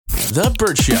The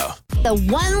Burt Show. The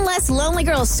One Less Lonely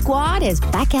Girl Squad is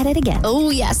back at it again. Oh,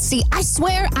 yes. See, I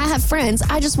swear I have friends.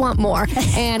 I just want more.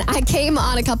 And I came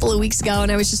on a couple of weeks ago and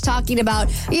I was just talking about,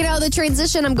 the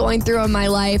transition I'm going through in my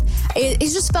life. It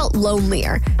just felt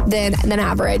lonelier than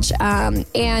average.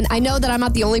 And I know that I'm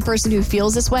not the only person who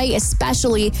feels this way,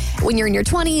 especially when you're in your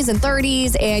 20s and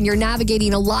 30s and you're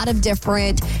navigating a lot of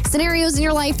different scenarios in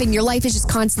your life and your life is just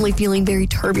constantly feeling very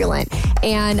turbulent.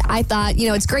 And I thought,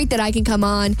 it's great that I can come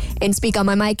on and speak on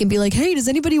my mic and be like, hey, does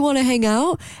anybody want to hang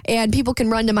out? And people can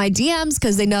run to my DMs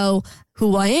because they know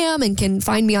who I am and can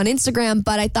find me on Instagram.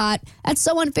 But I thought that's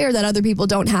so unfair that other people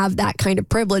don't have that kind of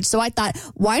privilege. So I thought,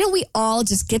 why don't we all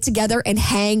just get together and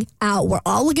hang out? We're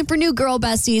all looking for new girl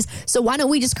besties. So why don't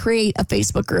we just create a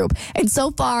Facebook group? And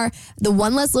so far, the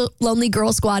One Less Lonely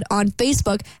Girl Squad on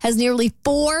Facebook has nearly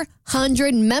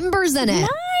 400 members in it.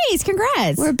 Nice.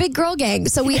 Congrats. We're a big girl gang.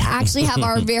 So we actually have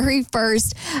our very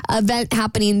first event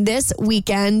happening this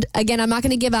weekend. Again, I'm not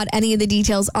going to give out any of the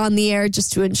details on the air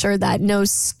just to ensure that no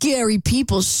scary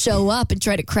people show up and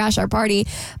try to crash our party.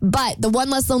 But the One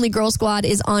Less Lonely Girl Squad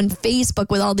is on Facebook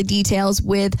with all the details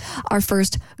with our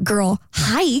first girl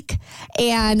hike.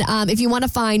 And if you want to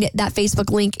find that Facebook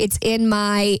link, it's in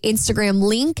my Instagram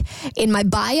link in my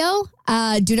bio.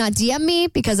 Do not DM me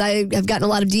because I have gotten a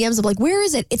lot of DMs of like, where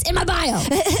is it? It's in my bio. Go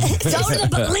to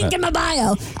the link in my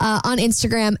bio on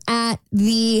Instagram at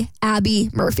the Abby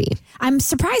Murphy. I'm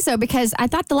surprised though because I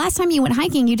thought the last time you went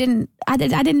hiking, you didn't. I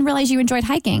didn't realize you enjoyed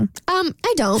hiking.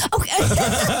 I don't. Okay.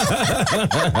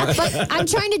 But I'm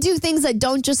trying to do things that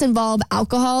don't just involve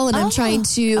alcohol, and I'm trying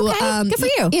to good for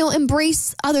you.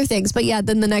 Embrace other things. But yeah,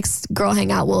 then the next girl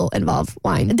hangout will involve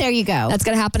wine. There you go. That's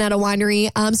going to happen at a winery.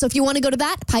 So if you want to go to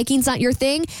that, hiking's not your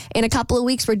thing. In a couple of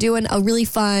weeks, we're doing a really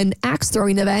fun axe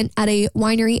throwing event at a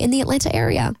winery in the Atlanta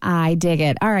area. I dig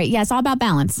it. All right. Yeah, it's all about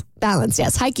balance. Balance,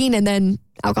 yes. Hiking and then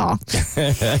alcohol.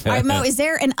 All right, Mo, is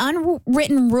there an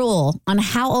unwritten rule on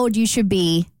how old you should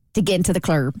be to get into the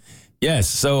club? Yes.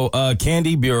 So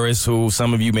Candy Burris, who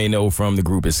some of you may know from the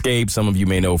group Escape, some of you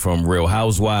may know from Real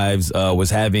Housewives, was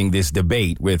having this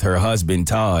debate with her husband,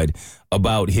 Todd,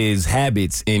 about his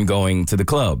habits in going to the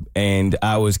club. And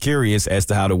I was curious as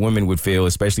to how the women would feel,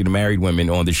 especially the married women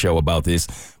on the show about this,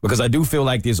 because I do feel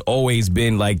like there's always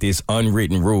been like this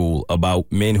unwritten rule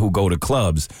about men who go to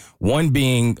clubs. One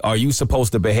being, are you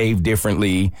supposed to behave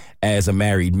differently as a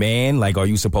married man? Like, are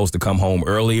you supposed to come home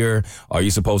earlier? Are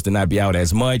you supposed to not be out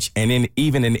as much? And then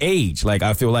even in age, like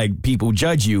I feel like people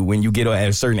judge you when you get at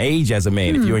a certain age as a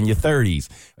man. If you're in your 30s,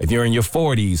 if you're in your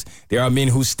 40s, there are men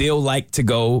who still like to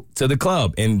go to the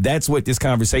club. And that's what this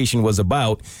conversation was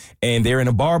about. And they're in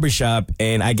a barbershop.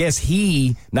 And I guess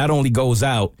he not only goes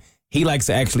out, he likes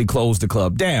to actually close the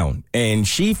club down. And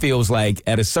she feels like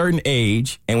at a certain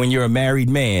age, and when you're a married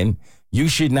man, you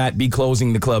should not be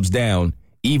closing the clubs down,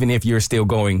 even if you're still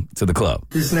going to the club.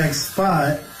 This next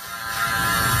spot.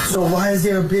 So why is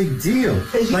there a big deal?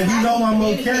 Like, I'm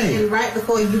okay. Right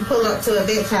before you pull up to a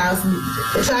bitch house,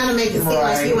 trying to make it seem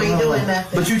like you ain't doing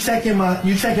nothing. But you checking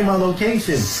my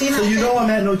location, so you know I'm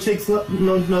at no chick's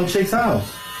house.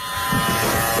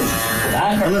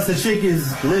 Unless the chick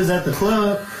lives at the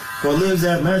club, or lives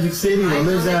at Magic City, or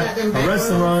lives at a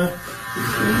restaurant.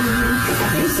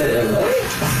 You said what?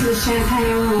 The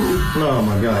champagne room. Oh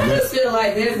my God. I just feel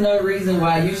like there's no reason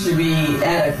why you should be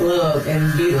at a club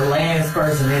and be the last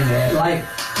person in there. Like,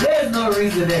 there's no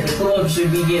reason that the club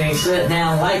should be getting shut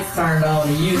down, lights turned on,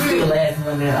 and you still last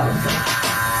one there all the time.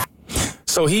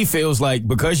 So he feels like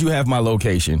because you have my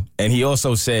location, and he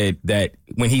also said that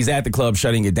when he's at the club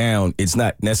shutting it down, it's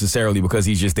not necessarily because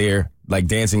he's just there like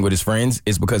dancing with his friends.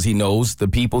 It's because he knows the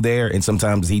people there, and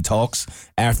sometimes he talks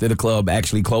after the club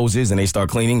actually closes and they start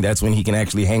cleaning. That's when he can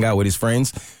actually hang out with his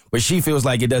friends. But she feels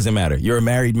like it doesn't matter. You're a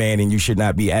married man and you should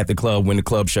not be at the club when the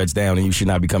club shuts down, and you should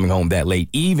not be coming home that late,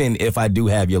 even if I do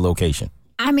have your location.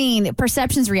 I mean,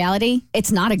 perception's reality.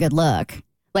 It's not a good look.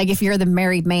 Like, if you're the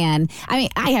married man, I mean,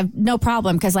 I have no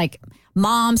problem because, like,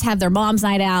 moms have their mom's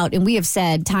night out, and we have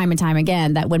said time and time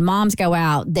again that when moms go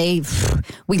out,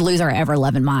 we lose our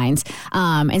ever-loving minds.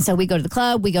 And so we go to the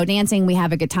club, we go dancing, we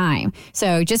have a good time.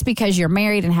 So just because you're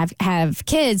married and have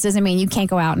kids doesn't mean you can't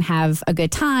go out and have a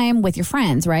good time with your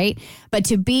friends, right? But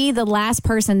to be the last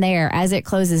person there as it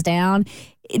closes down,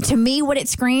 to me, what it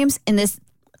screams in this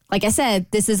like I said,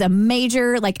 this is a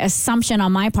major assumption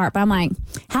on my part, but I'm like,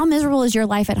 how miserable is your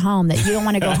life at home that you don't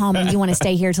want to go home and you want to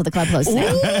stay here till the club closes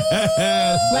down?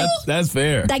 That's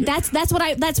fair. Like that's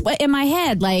what in my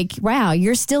head. Like, wow,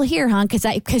 you're still here, huh?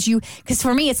 Because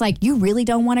for me, it's like you really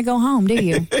don't want to go home, do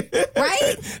you?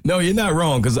 Right? No, you're not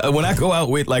wrong. Because when I go out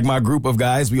with my group of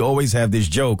guys, we always have this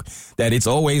joke that it's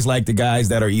always like the guys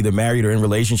that are either married or in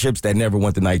relationships that never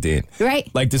want the night to end. Right.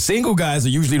 Like the single guys are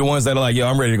usually the ones that are like, yo,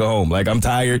 I'm ready to go home. Like I'm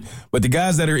tired. But the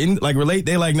guys that are in relate,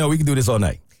 they're like, no, we can do this all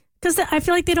night. Because I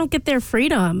feel like they don't get their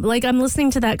freedom. Like, I'm listening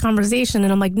to that conversation,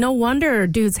 and I'm like, no wonder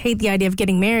dudes hate the idea of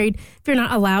getting married if you're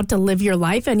not allowed to live your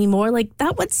life anymore. Like,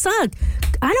 that would suck.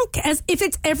 I don't care. If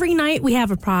it's every night, we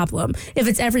have a problem. If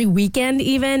it's every weekend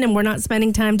even, and we're not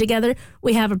spending time together,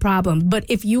 we have a problem. But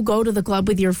if you go to the club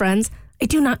with your friends, I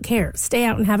do not care. Stay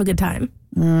out and have a good time.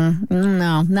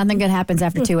 No, nothing good happens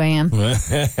after 2 a.m.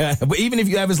 But even if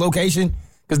you have his location,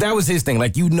 because that was his thing.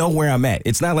 Like, you know where I'm at.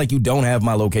 It's not like you don't have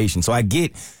my location. So I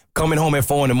get coming home at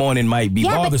 4 a.m. might be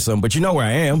bothersome, but you know where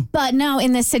I am. But no,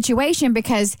 in this situation,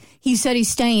 because he said he's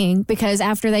staying, because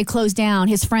after they close down,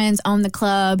 his friends own the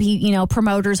club,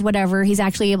 promoters, whatever, he's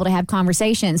actually able to have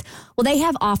conversations. Well, they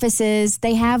have offices,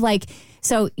 they have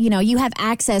you have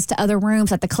access to other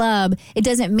rooms at the club. It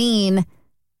doesn't mean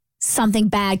something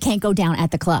bad can't go down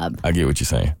at the club. I get what you're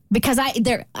saying. Because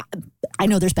I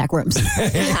know there's back rooms.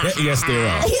 Yes, there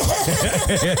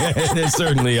are. There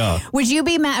certainly are. Would you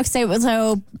be mad?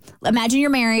 So imagine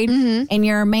you're married and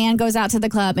your man goes out to the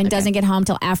club and doesn't get home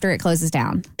till after it closes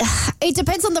down. It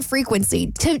depends on the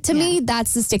frequency. To me,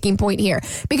 that's the sticking point here.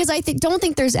 Because I don't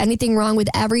think there's anything wrong with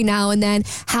every now and then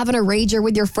having a rager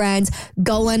with your friends,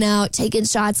 going out, taking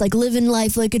shots, like living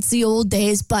life like it's the old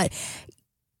days. But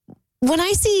when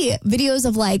I see videos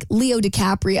of Leo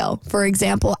DiCaprio, for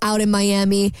example, out in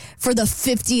Miami for the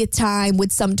 50th time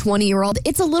with some 20-year-old,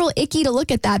 it's a little icky to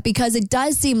look at that because it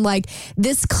does seem like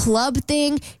this club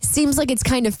thing seems like it's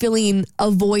kind of filling a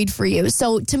void for you.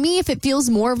 So to me, if it feels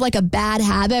more of like a bad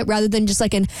habit rather than just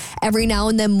like an every now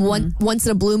and then once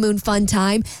in a blue moon fun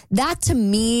time, that to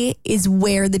me is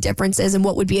where the difference is and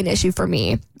what would be an issue for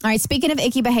me. All right, speaking of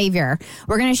icky behavior,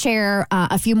 we're going to share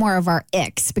a few more of our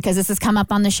icks because this has come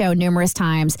up on the show numerous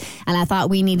times, and I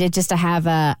thought we needed just to have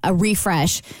a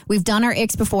refresh. We've done our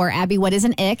icks before. Abby, what is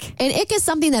an ick? An ick is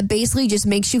something that basically just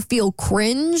makes you feel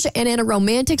cringe, and in a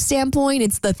romantic standpoint,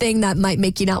 it's the thing that might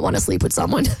make you not want to sleep with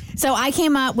someone. So I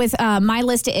came up with my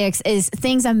list of icks is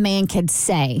things a man could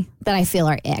say that I feel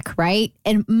are ick, right?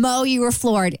 And Mo, you were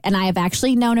floored, and I have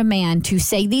actually known a man to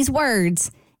say these words,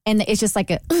 and it's just like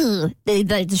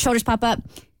the shoulders pop up.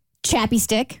 Chappy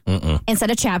stick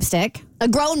instead of chapstick. A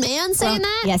grown man saying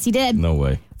that? Yes, he did. No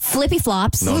way. Flippy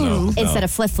flops instead of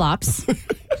flip flops.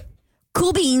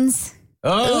 Cool beans.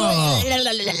 Oh.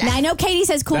 Now, I know Katie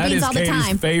says cool beans all the Katie's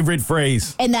time. favorite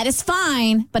phrase. And that is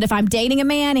fine. But if I'm dating a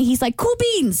man and he's like, cool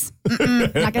beans, not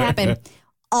going to happen.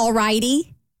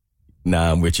 Alrighty.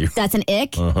 Nah, I'm with you. That's an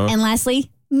ick. And lastly,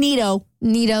 neato.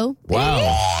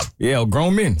 Wow. Yeah,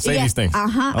 grown men say these things.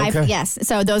 Okay. Yes.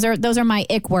 So those are my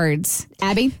ick words.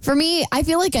 Abby? For me, I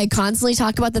feel like I constantly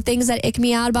talk about the things that ick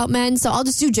me out about men, so I'll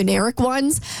just do generic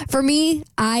ones. For me,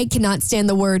 I cannot stand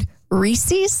the word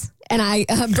Reese's. And I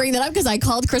bring that up because I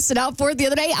called Kristen out for it the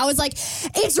other day. I was like,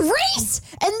 it's Reese,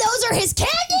 and those are his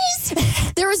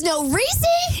candies. There is no Reese.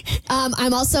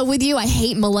 I'm also with you. I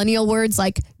hate millennial words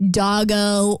like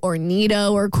doggo or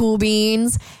neato or cool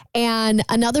beans. And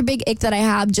another big ick that I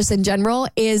have just in general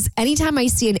is anytime I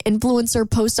see an influencer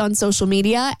post on social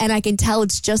media and I can tell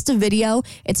it's just a video,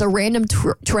 it's a random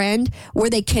trend where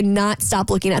they cannot stop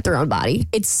looking at their own body.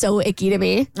 It's so icky to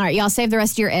me. All right, y'all save the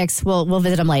rest of your icks. We'll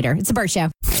visit them later. It's a Burt Show.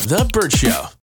 The Burt Show.